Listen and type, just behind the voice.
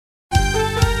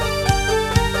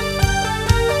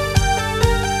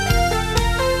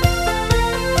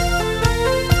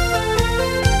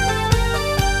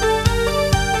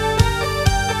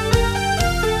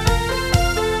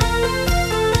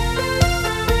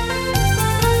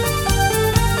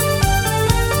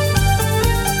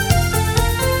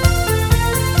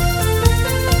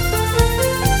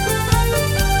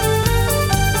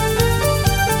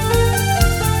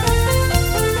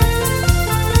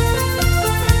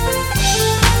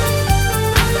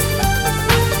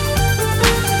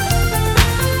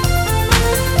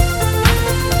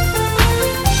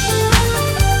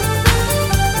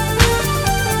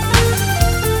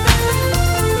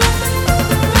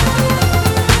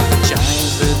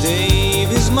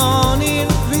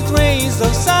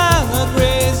of sun are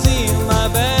grazing my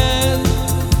bed.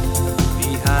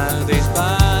 Behind these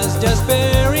bars just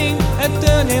bearing and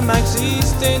turning my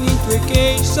existence into a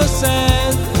cage so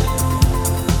sad.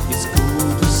 It's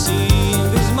good to see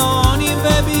this morning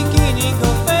the beginning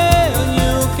of a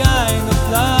new kind of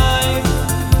life.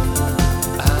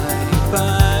 I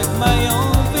pack my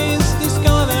own things,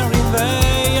 discovering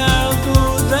they are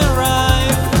good and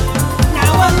right.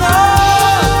 Now I know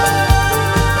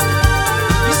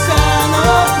the sun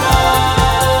of life.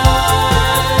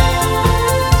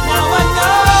 Now I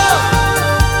know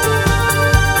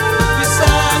the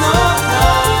sun of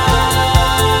life.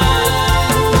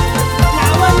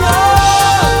 Now I know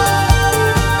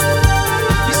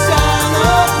the sun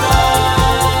of life.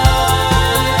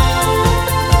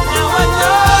 Now I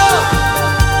know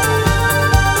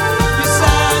the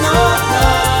sun of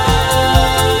life.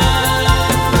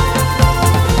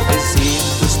 I seem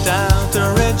to start a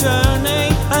journey.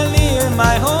 I leave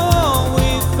my home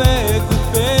with a good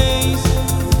pace.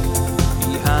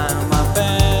 Behind my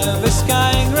back, the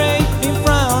sky gray. In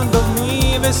front of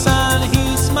me, the sun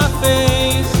hits my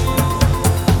face.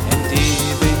 And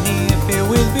even if it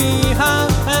will be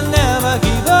hard, I never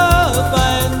give up,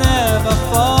 I never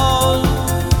fall.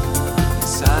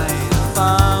 Inside I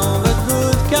found a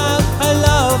good cat. I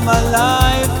love my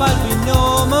life, I'll be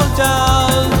no more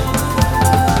dull.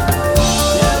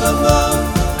 Nevermore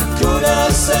I could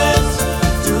have said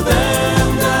to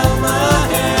bend down my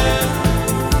head,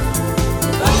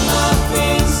 but my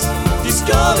things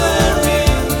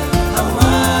discovering how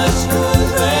much good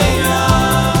they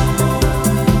are.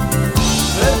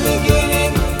 The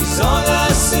beginning is all I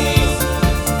see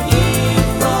in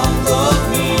front of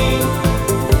me.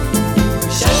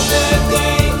 Shall the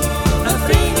day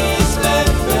nothing is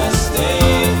left but stay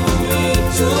for me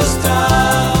to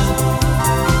start.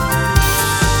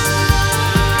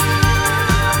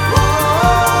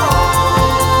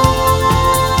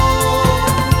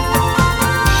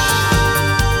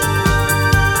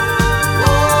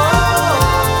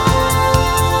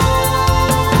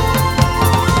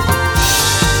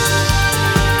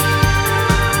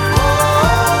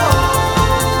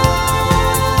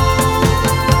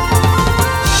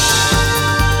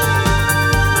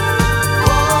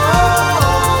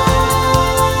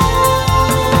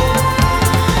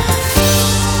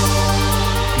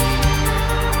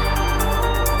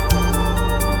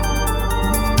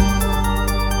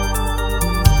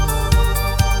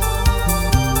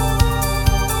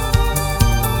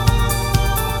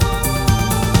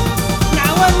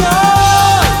 Now I know